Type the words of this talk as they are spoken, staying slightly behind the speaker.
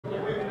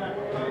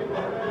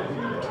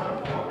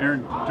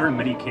Aaron, during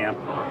minicamp,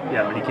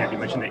 you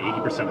mentioned that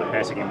 80% of the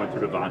passing game went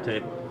through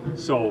De'Vondre.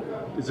 So,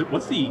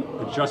 what's the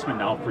adjustment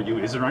now for you?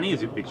 Is there any?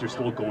 Is it because you're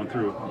still going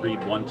through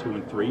read 1, 2,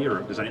 and 3, or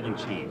does anything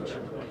change?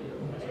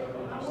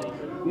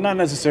 Not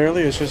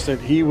necessarily. It's just that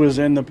he was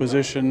in the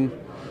position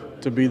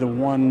to be the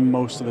one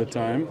most of the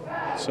time.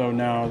 So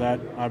now that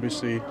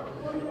obviously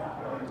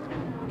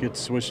gets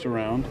switched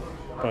around.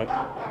 But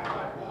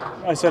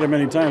I said it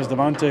many times,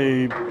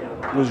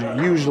 De'Vondre was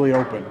usually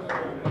open.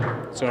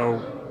 So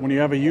when you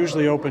have a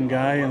usually open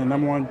guy in the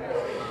number one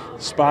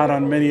spot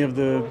on many of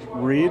the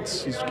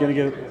reads, he's going to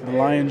get the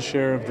lion's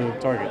share of the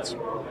targets.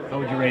 How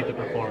would you rate the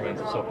performance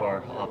so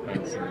far,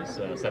 offense,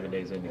 in this 7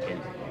 days into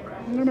camp?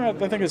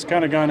 I think it's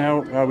kind of gone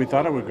how we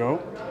thought it would go.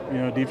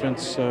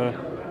 Defense,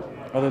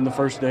 other than the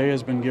first day,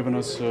 has been giving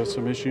us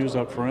some issues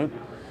up front.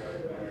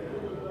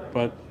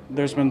 But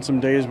there's been some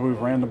days where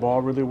we've ran the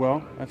ball really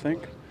well, I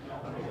think.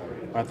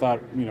 I thought,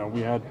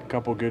 we had a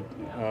couple good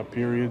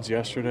periods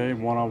yesterday.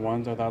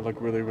 One-on-ones I thought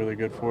looked really, really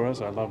good for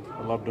us. I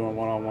love doing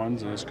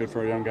one-on-ones, and it's good for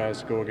our young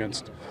guys to go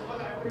against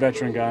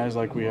veteran guys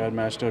like we had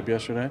matched up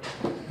yesterday.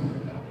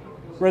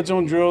 Red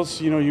zone drills,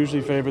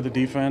 usually favor the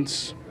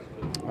defense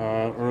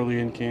early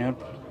in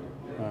camp.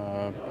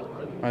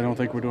 I don't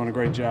think we're doing a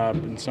great job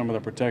in some of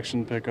the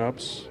protection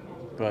pickups,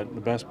 but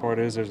the best part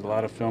is there's a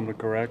lot of film to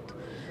correct.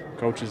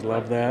 Coaches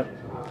love that,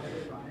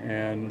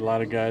 and a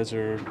lot of guys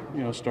are,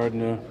 starting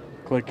to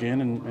click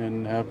in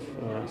and have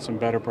some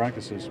better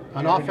practices.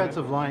 On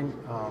offensive line,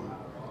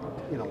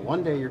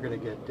 one day you're going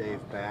to get Dave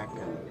back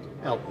and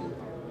Elton,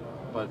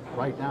 but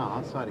right now,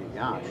 outside of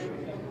Yash,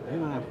 they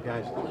don't have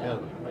guys that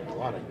have a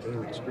lot of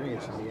game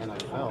experience in the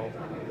NFL.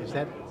 Is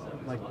that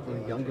like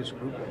the youngest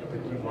group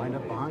that you wind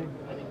up behind?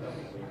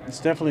 It's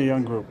definitely a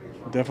young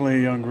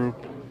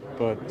group.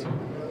 But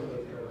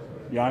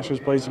Yash has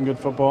played some good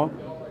football,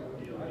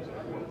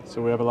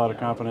 so we have a lot of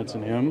confidence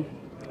in him.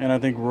 And I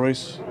think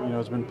Royce,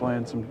 has been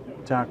playing some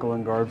tackle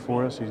and guard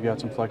for us. He's got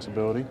some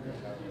flexibility.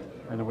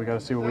 And then we got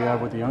to see what we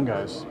have with the young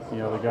guys.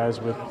 The guys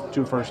with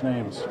 2 first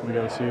names. We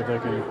got to see if they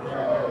can,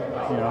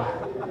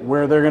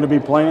 where they're going to be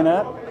playing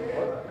at.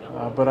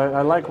 But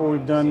I like what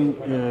we've done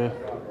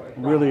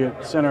really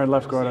at center and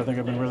left guard. I think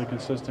I've been really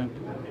consistent.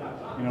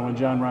 When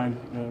John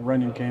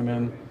Runyon came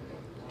in,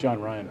 John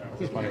Ryan,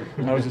 it's funny.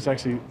 I was just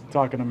actually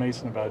talking to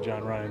Mason about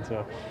John Ryan,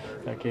 so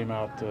that came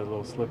out a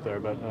little slip there.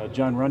 But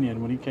John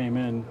Runyon, when he came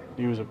in,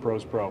 he was a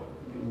pro's pro.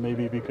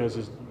 Maybe because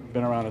he's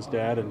been around his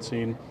dad and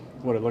seen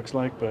what it looks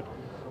like, but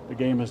the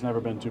game has never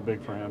been too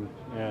big for him.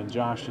 And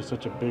Josh is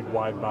such a big,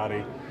 wide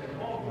body.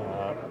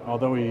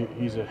 Although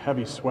he's a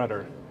heavy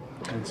sweater,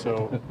 and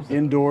so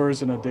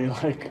indoors in a day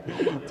like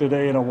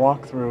today in a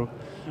walkthrough,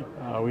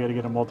 we had to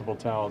get him multiple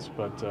towels.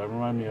 But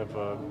remind me of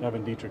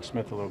Evan Dietrich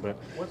Smith a little bit.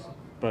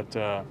 But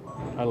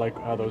I like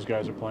how those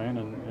guys are playing,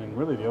 and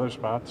really the other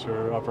spots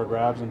are up for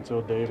grabs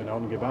until Dave and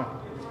Elton get back.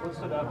 What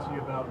stood out to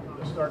you about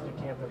the start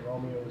to camp that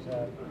Romeo was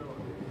at?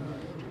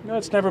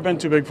 It's never been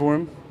too big for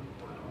him.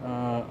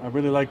 I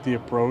really like the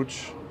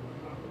approach.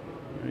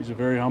 He's a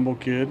very humble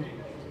kid,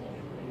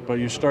 but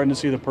you're starting to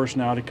see the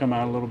personality come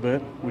out a little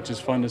bit, which is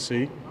fun to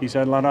see. He's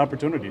had a lot of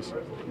opportunities,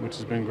 which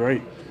has been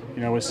great.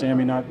 With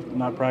Sammy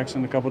not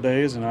practicing a couple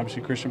days, and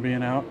obviously Christian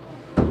being out,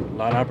 a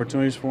lot of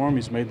opportunities for him.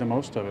 He's made the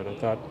most of it. I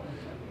thought,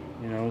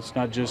 it's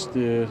not just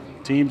the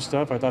team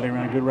stuff. I thought he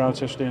ran good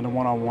routes yesterday in the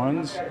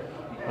one-on-ones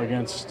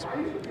against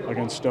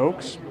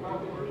Stokes,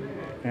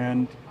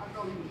 and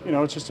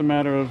it's just a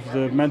matter of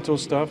the mental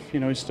stuff.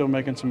 He's still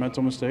making some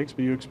mental mistakes,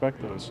 but you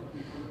expect those.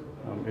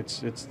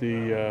 It's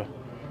the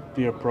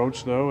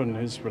approach, though, and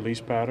his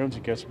release patterns.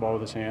 He gets the ball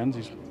with his hands.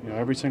 He's,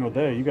 every single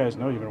day, you guys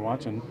know, you've been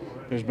watching,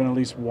 there's been at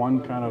least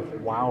one kind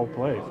of wow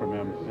play from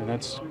him, and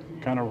that's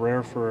kind of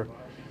rare for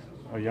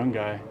a young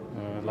guy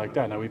like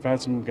that. Now, we've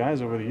had some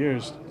guys over the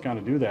years kind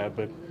of do that,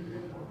 but,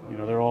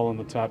 they're all in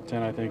the top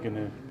 10, I think, in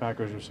the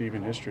Packers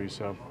receiving history,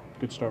 so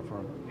good start for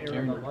him.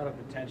 Aaron, a lot of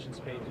attention's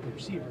paid to the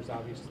receivers,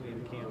 obviously,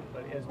 in camp,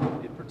 but as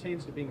it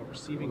pertains to being a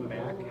receiving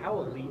back, how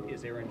elite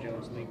is Aaron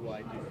Jones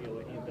league-wide, do you feel,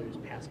 in those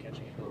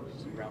pass-catching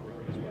abilities and route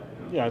running as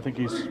well? Yeah, I think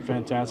he's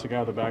fantastic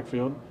out of the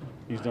backfield.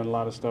 He's done a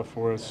lot of stuff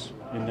for us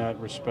in that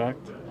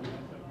respect.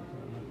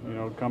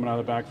 Coming out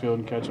of the backfield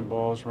and catching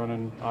balls,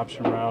 running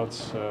option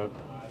routes,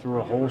 threw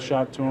a hole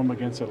shot to him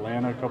against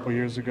Atlanta a couple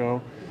years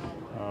ago.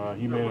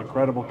 He made an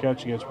incredible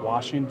catch against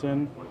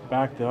Washington,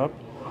 backed up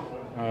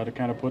to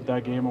kind of put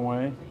that game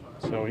away.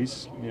 So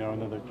he's,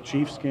 in the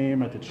Chiefs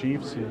game at the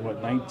Chiefs in,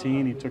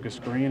 19, he took a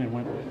screen and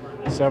went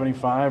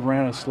 75,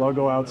 ran a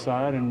sluggo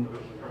outside and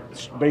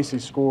basically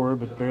scored,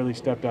 but barely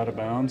stepped out of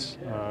bounds.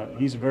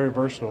 He's very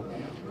versatile.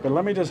 But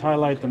let me just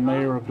highlight the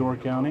mayor of Door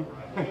County.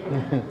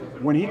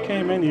 When he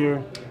came in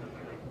here,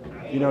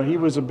 he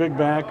was a big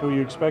back who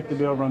you expect to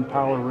be able to run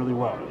power really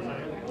well.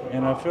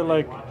 And I feel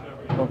like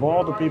of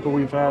all the people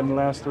we've had in the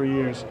last 3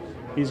 years,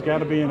 he's got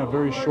to be in a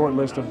very short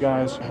list of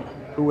guys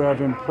who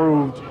have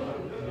improved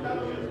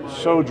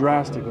so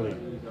drastically.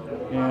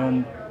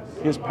 And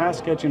his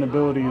pass catching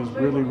ability is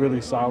really,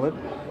 really solid.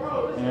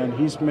 And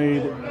he's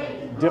made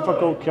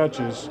difficult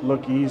catches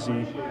look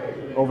easy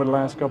over the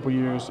last couple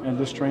years and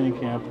this training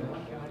camp,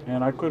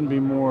 and I couldn't be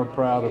more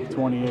proud of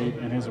 28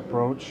 and his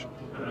approach,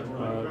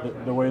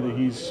 the way that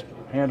he's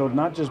handled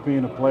not just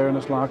being a player in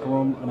this locker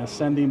room, an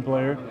ascending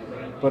player,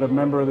 but a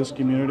member of this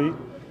community.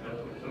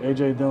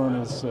 A.J. Dillon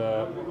is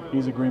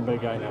he's a Green Bay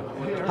guy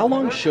now. How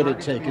long should it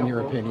take, in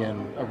your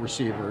opinion, a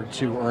receiver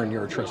to earn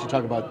your trust? You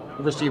talk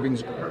about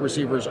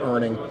receivers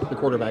earning the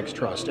quarterback's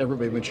trust.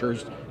 Everybody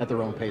matures at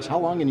their own pace. How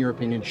long, in your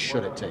opinion,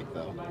 should it take,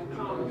 though?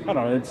 I don't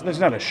know. It's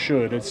not a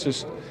should. It's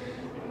just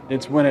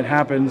when it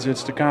happens.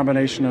 It's the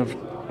combination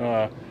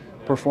of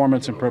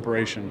performance and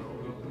preparation.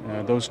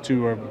 Those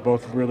two are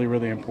both really,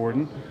 really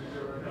important.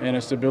 And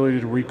it's the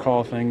ability to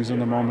recall things in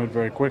the moment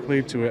very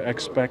quickly, to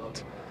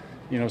expect,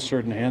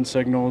 certain hand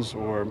signals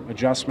or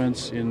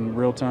adjustments in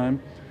real time.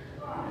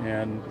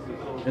 And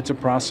it's a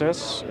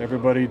process.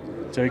 Everybody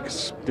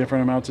takes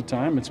different amounts of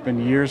time. It's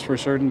been years for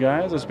certain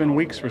guys. It's been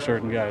weeks for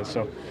certain guys.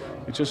 So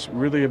it's just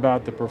really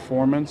about the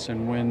performance,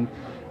 and when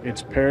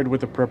it's paired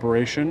with the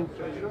preparation,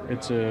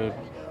 it's the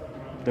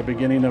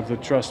beginning of the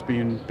trust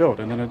being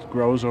built, and then it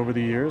grows over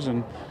the years.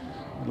 And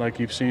like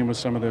you've seen with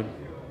some of the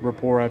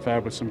rapport I've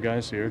had with some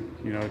guys here,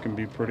 it can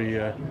be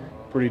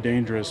pretty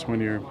dangerous when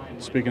you're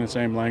speaking the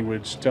same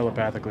language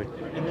telepathically.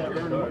 And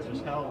Aaron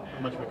Rodgers, how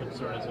much of a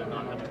concern is it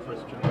not having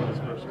Christian in his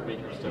first week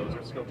or so? Is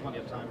there still plenty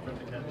of time for him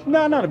to catch?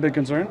 No, not a big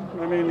concern.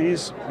 I mean,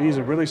 he's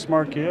a really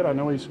smart kid. I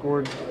know he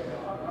scored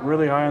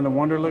really high on the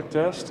Wonderlic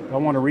test. I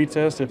want to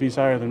retest if he's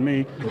higher than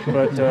me,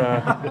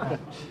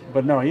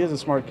 but no, he is a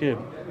smart kid.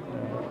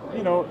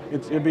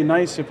 It'd be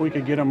nice if we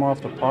could get him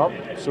off the pup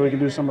so he can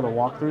do some of the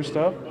walkthrough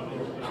stuff,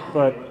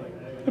 but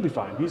he'll be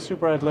fine. He's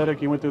super athletic.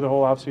 He went through the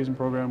whole off-season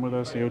program with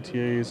us, the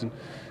OTAs and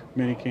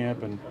mini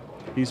camp, and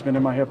he's been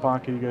in my hip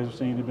pocket. You guys have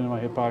seen he's been in my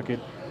hip pocket,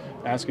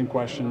 asking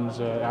questions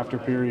after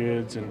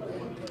periods and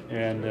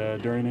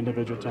during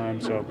individual time.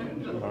 So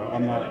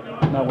I'm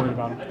not worried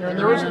about him. Aaron,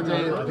 there was a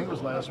day, I think it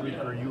was last week,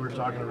 where you were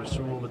talking to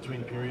Rasul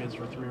between periods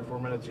for 3 or 4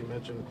 minutes. You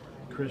mentioned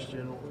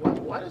Christian.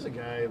 Why does a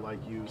guy like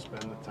you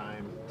spend the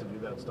time to do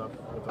that stuff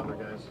with other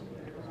guys?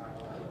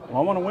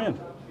 Well, I want to win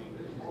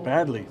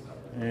badly,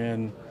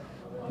 and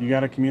you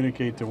got to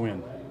communicate to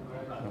win.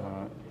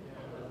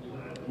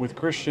 With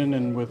Christian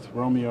and with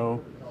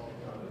Romeo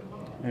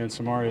and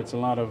Samari, it's a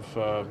lot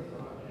of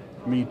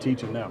me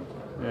teaching them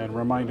and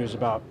reminders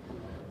about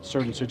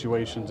certain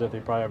situations that they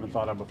probably haven't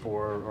thought of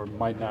before or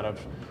might not have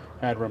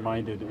had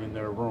reminded in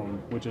their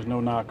room, which is no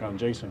knock on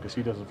Jason because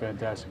he does a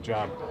fantastic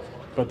job.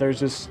 But there's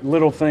just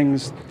little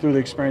things through the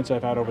experience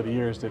I've had over the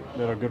years that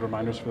are good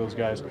reminders for those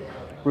guys.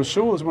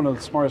 Rasul is one of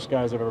the smartest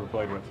guys I've ever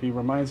played with. He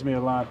reminds me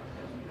a lot,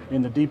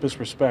 in the deepest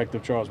respect,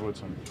 of Charles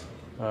Woodson.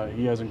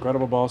 He has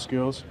incredible ball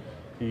skills.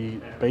 He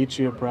baits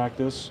you at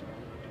practice.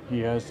 He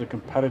has the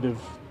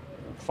competitive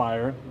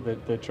fire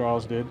that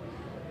Charles did.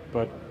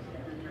 But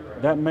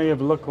that may have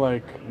looked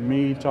like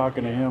me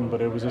talking to him,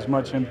 but it was as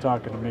much him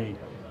talking to me.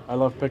 I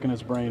love picking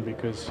his brain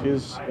because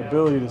his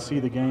ability to see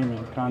the game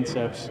and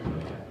concepts,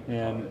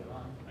 and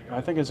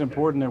I think it's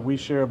important that we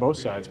share both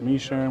sides. Me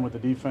sharing with the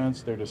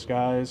defense, their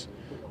disguise,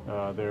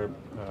 their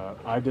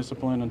eye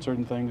discipline on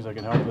certain things that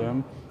can help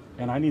them.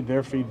 And I need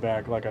their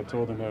feedback, like I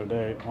told them the other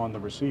day, on the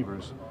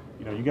receivers.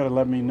 You got to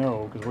let me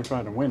know, because we're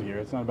trying to win here.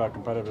 It's not about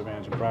competitive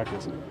advantage in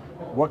practice.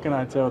 What can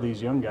I tell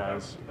these young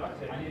guys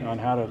on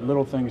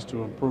little things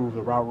to improve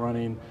the route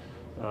running,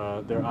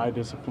 their eye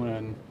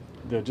discipline,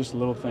 just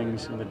little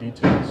things in the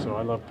details. So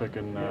I love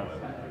picking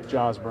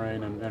Ja's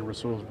brain and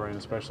Rasul's brain,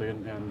 especially,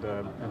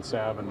 and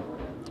Sav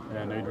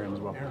and Adrian as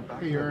well. Aaron,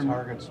 back to the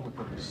targets with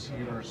the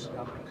receivers,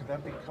 could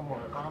that become more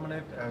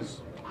prominent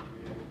as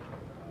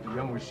the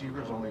young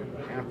receivers, only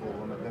a handful of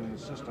them, and then the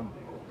system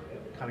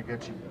kind of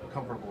gets you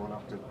comfortable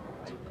enough to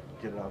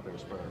get it out there,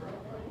 spread it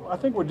around? Well, I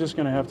think we're just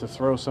going to have to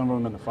throw some of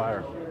them in the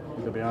fire,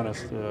 to be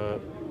honest.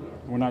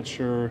 We're not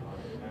sure,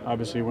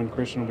 obviously, when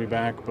Christian will be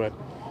back, but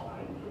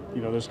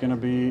there's going to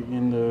be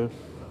in the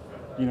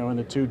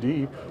 2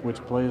 deep, which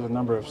plays a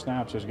number of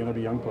snaps, there's going to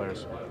be young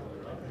players.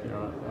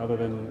 Other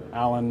than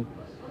Allen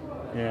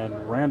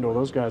and Randall,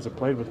 those guys have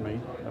played with me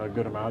a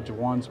good amount.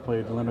 Jawan's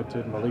played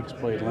limited, Malik's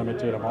played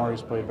limited,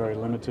 Amari's played very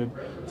limited.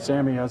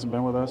 Sammy hasn't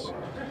been with us,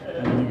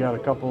 and then you got a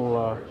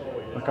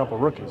couple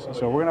rookies.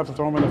 So we're gonna have to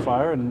throw them in the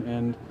fire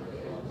and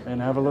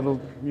have a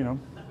little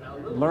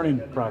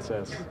learning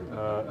process.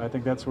 I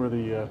think that's where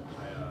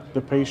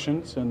the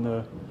patience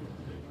and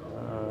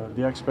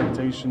the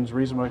expectations,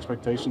 reasonable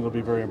expectations, will be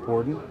very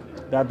important.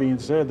 That being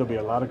said, there'll be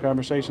a lot of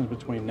conversations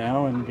between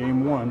now and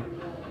game 1.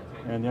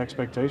 And the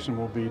expectation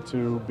will be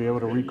to be able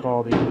to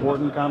recall the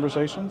important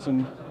conversations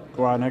and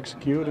go out and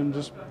execute and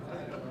just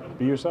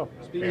be yourself.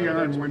 Speaking of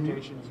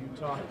expectations, you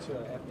talked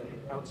at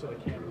the outset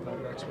of camp about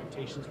your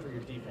expectations for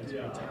your defense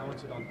being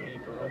talented on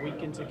paper. A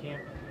week into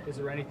camp, is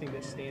there anything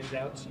that stands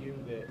out to you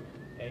that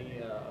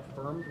A,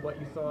 affirmed what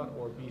you thought,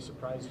 or B,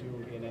 surprised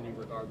you in any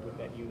regard with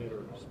that unit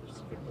or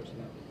specific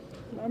personnel?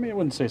 I mean, I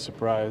wouldn't say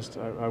surprised.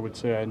 I would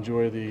say I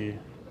enjoy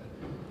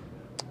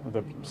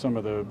some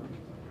of the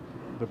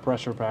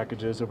pressure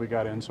packages that we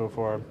got in so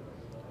far.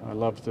 I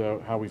loved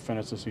how we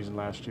finished the season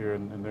last year,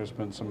 and there's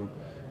been some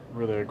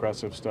really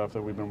aggressive stuff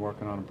that we've been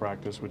working on in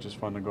practice, which is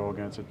fun to go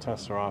against. It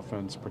tests our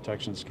offense,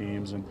 protection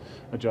schemes, and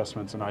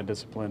adjustments and eye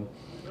discipline.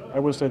 I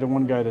will say the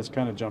one guy that's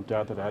kind of jumped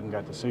out that I hadn't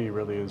got to see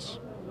really is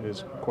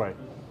Quay.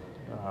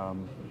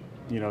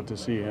 To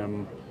see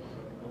him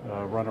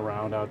run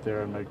around out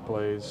there and make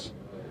plays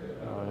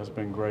has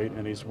been great,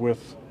 and he's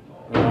with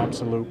an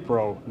absolute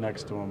pro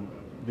next to him.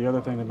 The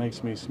other thing that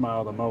makes me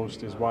smile the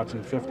most is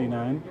watching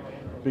 59,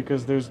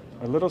 because there's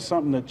a little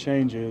something that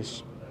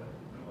changes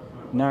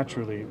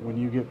naturally when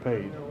you get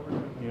paid.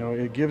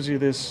 It gives you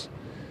this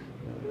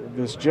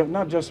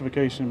not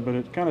justification, but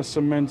it kind of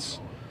cements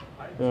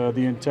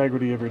the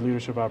integrity of your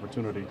leadership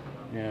opportunity.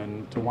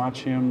 And to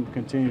watch him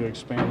continue to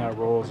expand that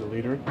role as a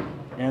leader,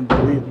 and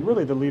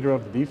really the leader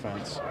of the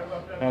defense,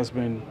 has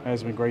been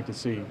great to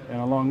see.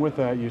 And along with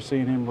that, you're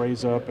seeing him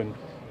raise up and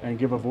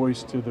give a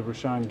voice to the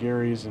Rashawn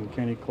Garys and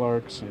Kenny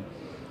Clarks and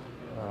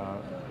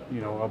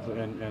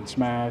and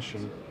Smash,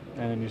 and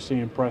then you're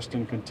seeing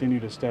Preston continue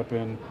to step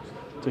in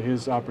to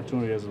his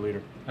opportunity as a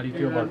leader. How do you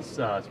feel about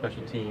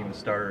special team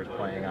starters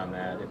playing on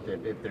that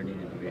if there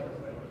needed to be?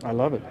 I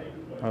love it.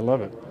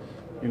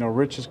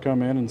 Rich has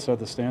come in and set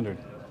the standard,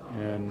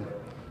 and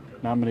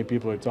not many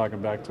people are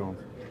talking back to him.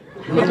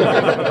 It's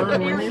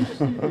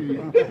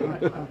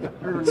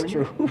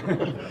true.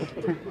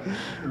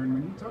 Aaron,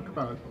 when you talk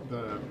about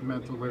the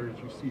mental errors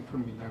you see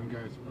from the young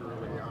guys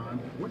early on,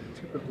 what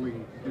typically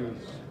is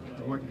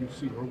what you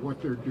see or what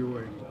they're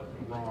doing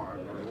wrong,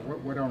 or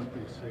what aren't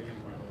they saying?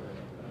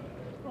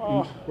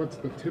 What's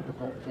the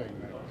typical thing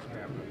that's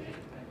happening?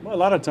 Well, a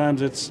lot of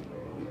times it's,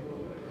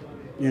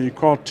 you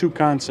call two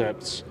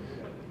concepts,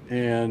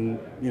 and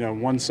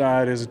one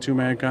side is a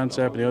two-man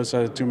concept and the other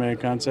side is a two-man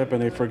concept,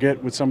 and they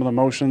forget with some of the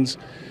motions,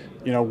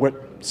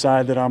 what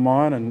side that I'm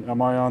on, and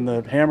am I on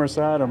the hammer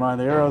side, am I on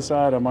the arrow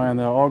side, am I on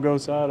the all-go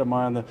side, am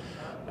I on the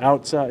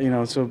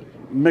outside, so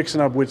mixing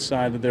up which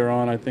side that they're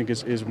on, I think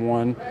is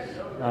one.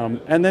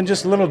 And then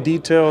just little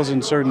details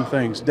in certain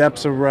things,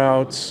 depths of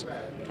routes,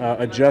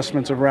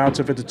 adjustments of routes.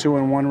 If it's a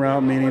 2-and-1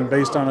 route, meaning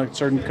based on a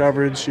certain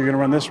coverage, you're going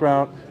to run this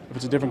route. If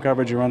it's a different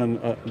coverage, you're running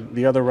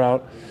the other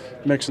route,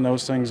 mixing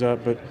those things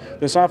up. But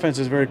this offense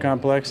is very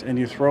complex, and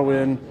you throw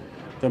in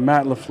the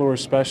Matt LaFleur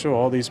special,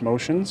 all these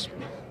motions.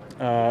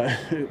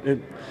 It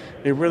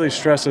really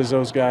stresses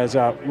those guys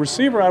out.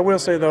 Receiver, I will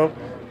say, though,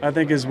 I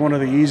think is one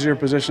of the easier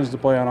positions to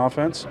play on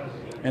offense.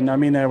 And I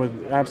mean that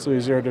with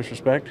absolutely zero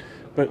disrespect.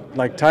 But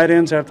like tight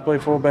ends have to play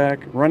fullback,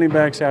 running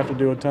backs have to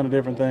do a ton of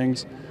different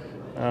things.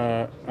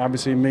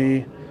 Obviously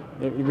me,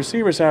 the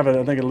receivers have it,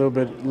 I think, a little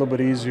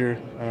bit easier.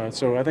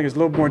 So I think it's a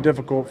little more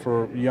difficult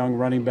for young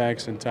running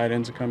backs and tight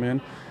ends to come in.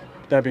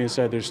 That being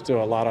said, there's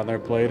still a lot on their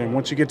plate. And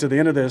once you get to the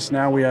end of this,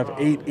 now we have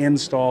 8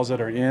 installs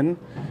that are in.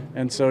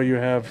 And so you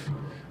have,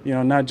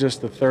 not just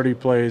the 30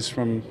 plays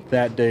from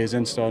that day's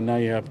install. Now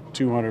you have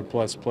 200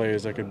 plus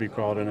plays that could be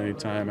called at any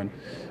time.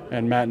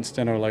 And Matt and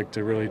Steno like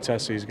to really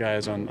test these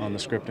guys on the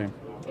scripting.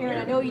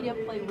 Aaron, I know you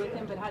didn't play with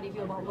him, but how do you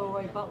feel about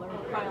Leroy Butler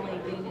finally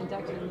being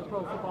inducted in the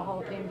Pro Football Hall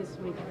of Fame this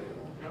week?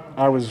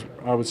 I was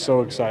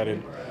so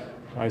excited.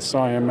 I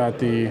saw him at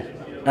the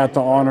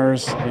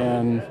honors,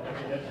 and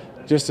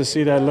just to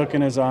see that look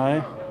in his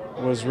eye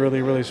was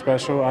really, really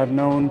special. I've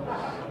known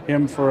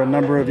him for a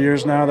number of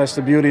years now. That's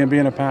the beauty of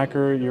being a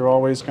Packer. You're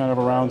always kind of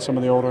around some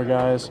of the older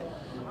guys,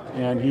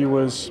 and he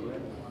was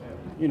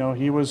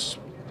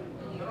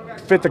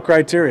fit the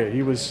criteria.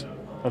 He was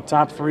a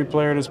top 3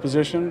 player at his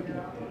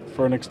position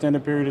for an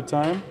extended period of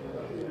time,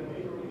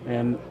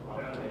 and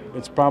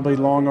it's probably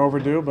long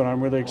overdue, but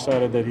I'm really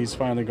excited that he's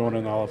finally going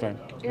in the Hall of Fame.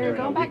 Aaron,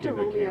 going back to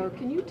Romeo,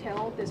 can you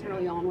tell this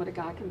early on what a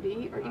guy can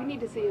be, or do you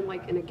need to see him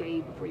in a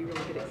game before you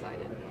really get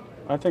excited?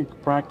 I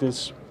think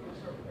practice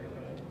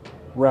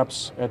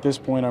reps at this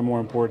point are more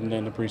important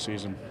than the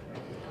preseason.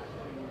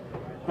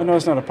 I know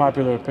it's not a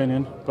popular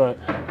opinion, but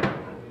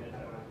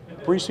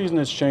preseason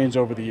has changed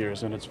over the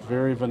years, and it's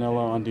very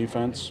vanilla on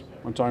defense.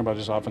 I'm talking about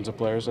just offensive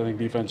players. I think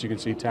defense, you can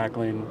see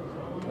tackling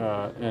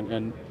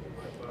and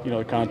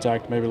the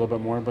contact maybe a little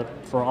bit more. But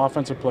for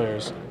offensive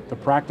players, the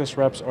practice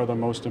reps are the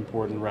most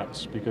important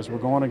reps, because we're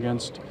going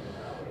against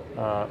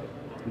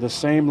the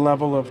same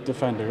level of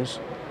defenders.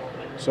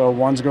 So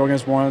ones go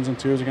against ones and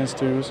twos against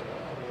twos.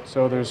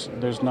 So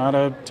there's not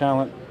a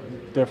talent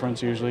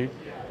difference usually,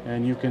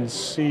 and you can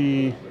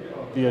see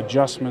the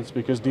adjustments,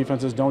 because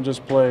defenses don't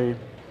just play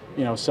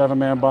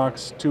 7-man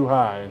box 2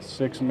 high,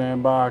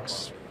 6-man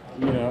box,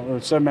 or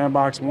 7-man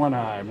box 1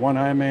 high, 1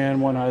 high man,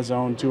 1 high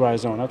zone, 2 high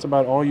zone. That's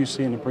about all you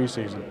see in the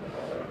preseason.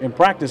 In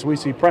practice, we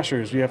see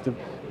pressures. We have to,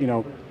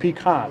 peak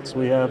hots.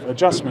 We have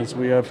adjustments.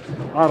 We have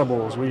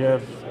audibles. We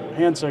have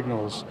hand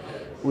signals.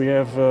 We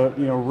have,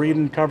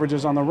 reading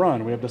coverages on the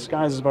run. We have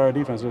disguises by our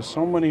defense. There's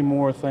so many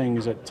more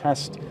things that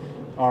test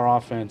our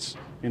offense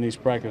in these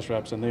practice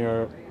reps, and they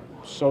are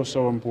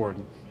so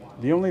important.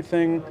 The only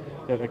thing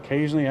that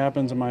occasionally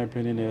happens, in my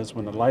opinion, is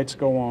when the lights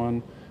go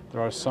on, there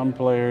are some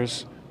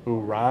players who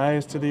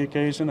rise to the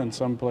occasion and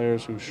some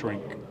players who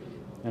shrink.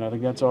 And I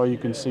think that's all you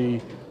can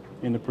see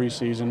in the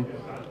preseason,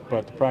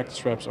 but the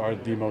practice reps are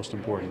the most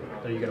important.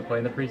 Are you going to play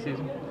in the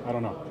preseason? I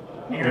don't know.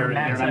 Aaron,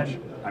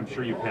 I'm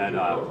sure you've had.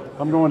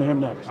 I'm going to him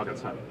next. Okay,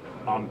 that's fine.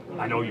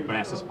 I know you've been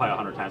asked this probably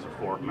 100 times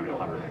before, maybe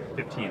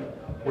 115.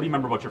 What do you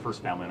remember about your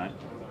first family night?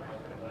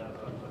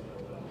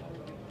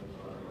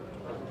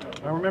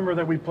 I remember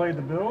that we played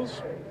the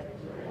Bills,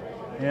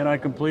 and I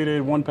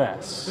completed one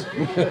pass.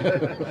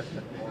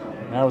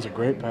 That was a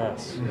great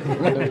pass.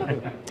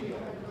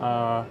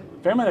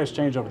 Family nights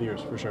changed over the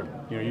years, for sure.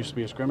 You know, it used to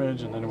be a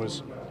scrimmage, and then it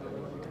was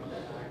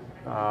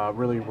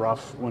really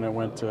rough when it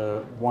went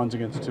to ones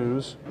against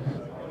twos,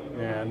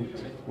 and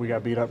we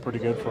got beat up pretty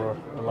good for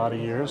a lot of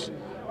years.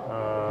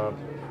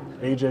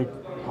 AJ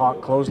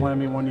Hawk clotheslined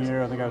me one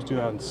year. I think I was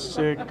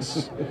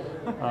 2006.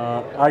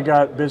 I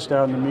got bitched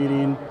out in the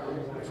meeting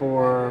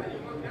for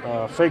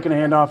faking a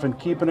handoff and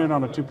keeping it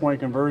on a 2-point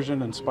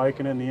conversion and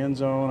spiking it in the end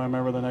zone. I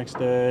remember the next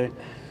day.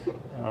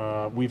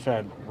 We've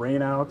had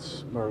rain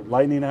outs or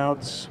lightning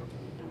outs.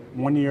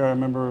 One year I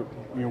remember,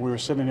 we were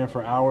sitting there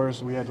for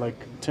hours. We had like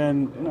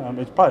 10, no,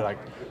 it's probably like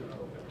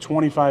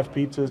 25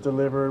 pizzas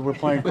delivered. We're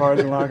playing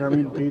cards in the locker room,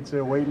 eating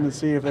pizza, waiting to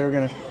see if they were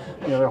going to,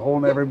 they're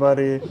holding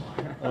everybody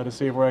to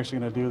see if we're actually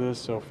going to do this.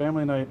 So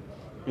family night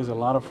is a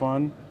lot of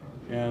fun.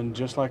 And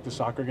just like the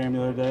soccer game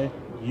the other day,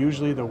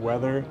 usually the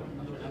weather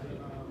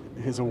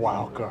is a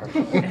wild card.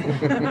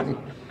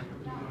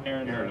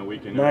 Aaron, a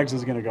week into Mags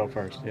is going to go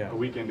first, yeah. A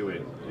week into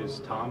it, is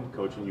Tom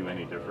coaching you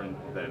any different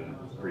than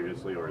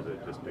previously, or is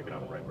it just picking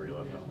up right where you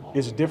left off?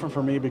 It's different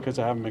for me because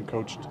I haven't been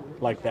coached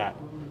like that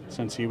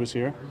since he was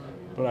here,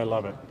 but I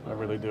love it. I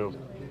really do.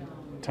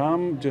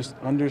 Tom just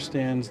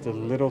understands the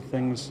little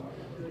things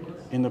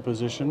in the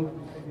position,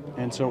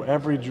 and so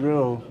every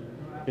drill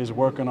is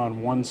working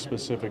on one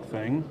specific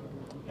thing,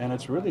 and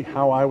it's really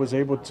how I was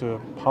able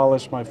to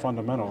polish my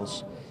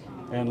fundamentals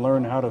and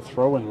learn how to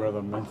throw in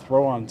rhythm and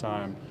throw on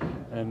time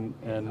and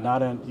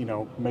not,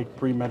 make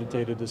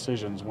premeditated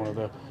decisions, one of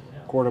the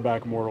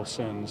quarterback mortal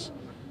sins.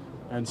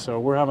 And so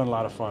we're having a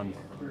lot of fun.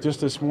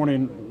 Just this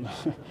morning,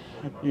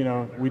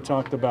 we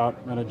talked about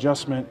an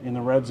adjustment in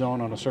the red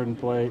zone on a certain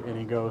play, and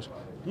he goes,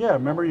 yeah,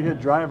 remember you hit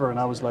driver? And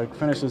I was like,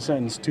 finish the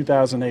sentence,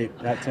 2008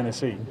 at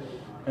Tennessee.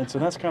 And so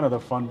that's kind of the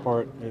fun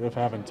part of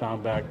having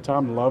Tom back.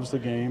 Tom loves the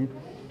game.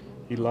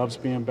 He loves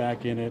being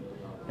back in it.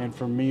 And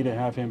for me to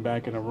have him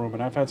back in a room,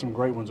 and I've had some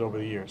great ones over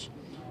the years,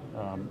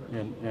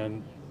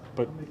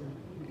 but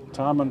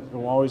Tom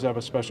will always have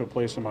a special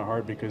place in my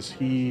heart because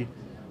he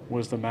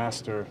was the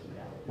master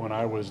when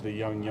I was the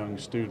young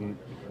student,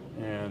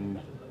 and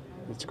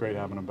it's great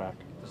having him back.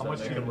 How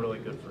much make him really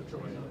good for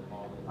Jordan?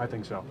 I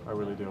think so. I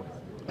really do.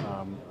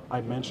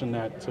 I mentioned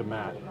that to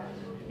Matt,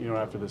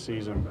 after the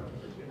season,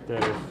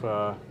 that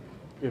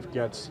if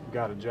Getz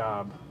got a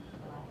job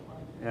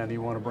and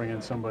you want to bring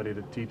in somebody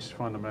to teach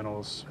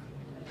fundamentals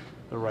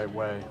the right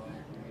way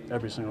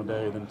every single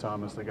day, then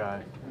Tom is the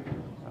guy.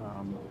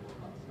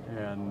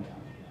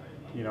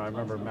 I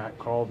remember Matt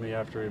called me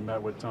after he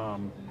met with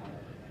Tom,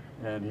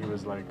 and he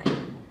was like,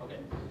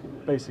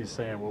 basically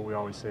saying what we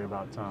always say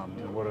about Tom.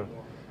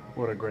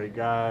 What a great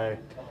guy.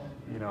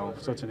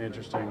 Such an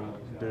interesting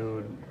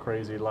dude.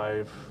 Crazy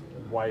life.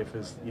 Wife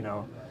is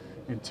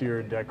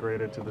interior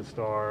decorated to the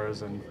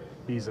stars, and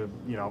he's a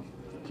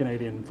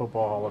Canadian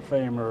Football Hall of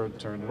Famer,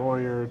 turned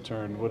lawyer,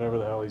 turned whatever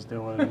the hell he's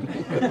doing.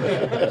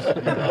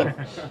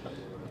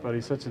 But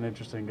he's such an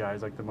interesting guy.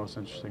 He's like the most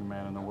interesting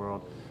man in the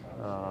world.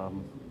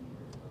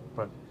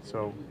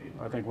 So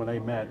I think when they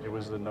met, it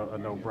was a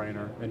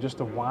no-brainer. And just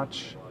to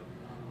watch,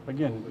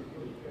 again,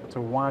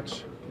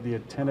 the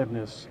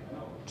attentiveness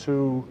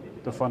to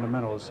the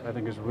fundamentals, I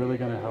think is really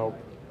going to help,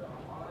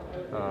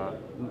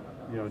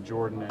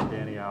 Jordan and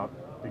Danny out,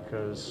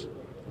 because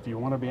if you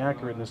want to be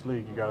accurate in this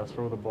league, you got to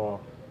throw the ball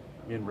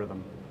in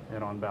rhythm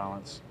and on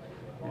balance.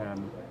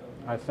 And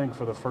I think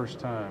for the first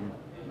time,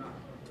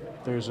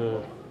 there's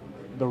the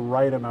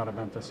right amount of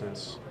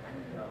emphasis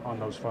on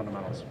those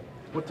fundamentals.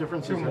 What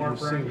differences have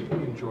you seen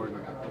in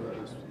Jordan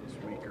this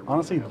week?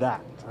 Honestly,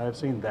 I have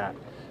seen that.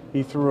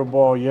 He threw a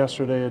ball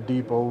yesterday, a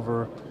deep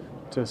over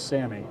to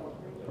Sammy,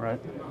 right?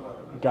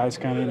 Guy's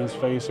kind of in his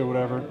face or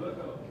whatever.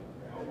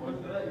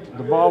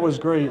 The ball was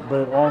great,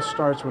 but it all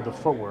starts with the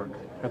footwork.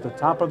 At the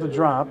top of the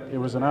drop, it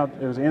was an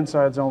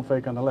inside zone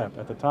fake on the left.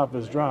 At the top of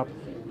his drop,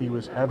 he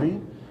was heavy,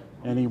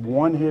 and he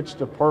one-hitched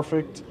a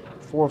perfect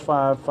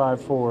 4-5,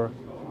 5-4,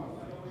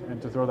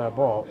 and to throw that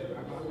ball.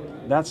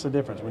 That's the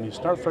difference. When you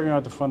start figuring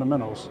out the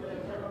fundamentals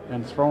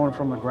and throwing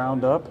from the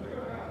ground up,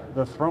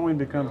 the throwing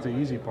becomes the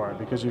easy part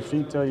because your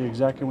feet tell you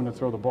exactly when to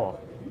throw the ball.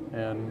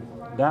 And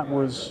that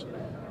was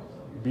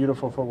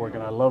beautiful footwork,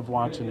 and I love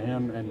watching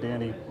him and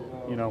Danny,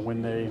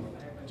 when they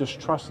just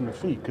trust in the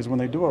feet. Because when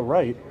they do it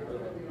right,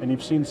 and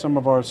you've seen some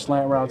of our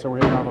slant routes that we're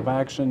hitting off of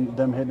action,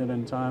 them hitting it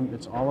in time,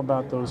 it's all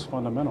about those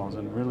fundamentals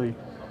and really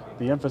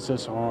the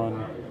emphasis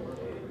on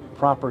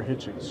proper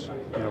hitches,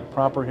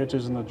 proper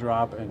hitches in the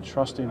drop and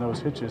trusting those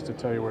hitches to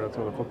tell you where to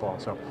throw the football.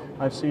 So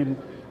I've seen,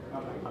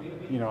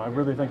 I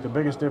really think the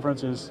biggest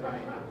difference is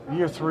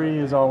year 3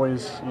 is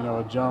always,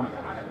 a jump,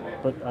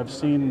 but I've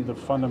seen the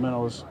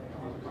fundamentals,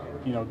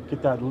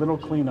 get that little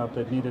cleanup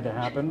that needed to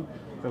happen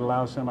that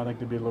allows him, I think,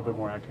 to be a little bit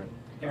more accurate.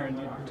 Aaron,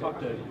 you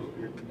talked to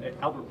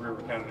Albert Breer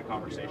recounted a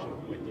conversation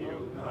with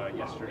you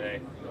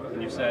yesterday,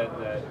 and you said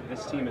that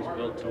this team is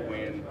built to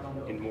win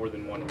in more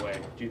than one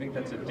way. Do you think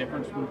that's a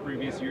difference from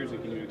previous years,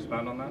 and can you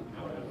expound on that?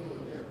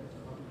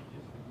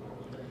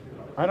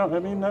 I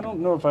don't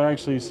know if I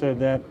actually said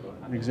that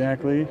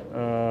exactly.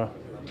 I'm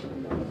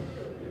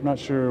not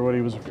sure what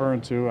he was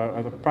referring to.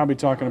 I'm probably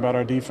talking about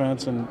our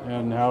defense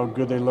and how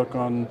good they look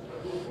on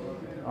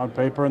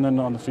paper and then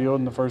on the field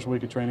in the first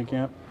week of training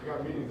camp.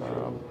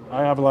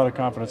 I have a lot of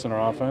confidence in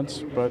our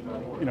offense, but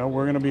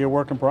we're going to be a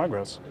work in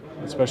progress,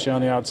 especially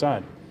on the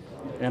outside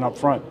and up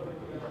front.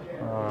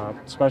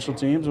 Special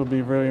teams will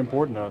be very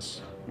important to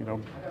us.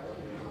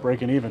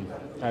 Breaking even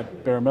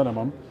at bare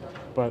minimum,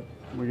 but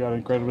we got an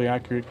incredibly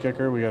accurate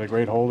kicker. We got a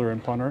great holder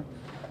and punter,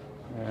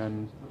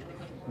 and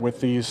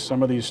with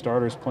some of these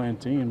starters playing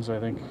teams, I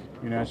think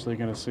you're naturally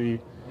going to see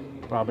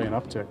probably an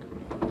uptick.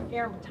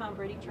 Aaron, Tom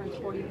Brady turns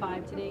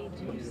 45 today.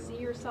 Do you see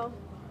yourself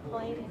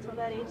playing until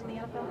that age in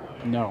the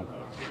NFL? No.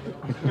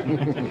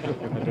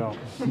 I don't.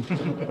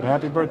 But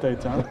happy birthday,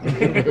 Tom.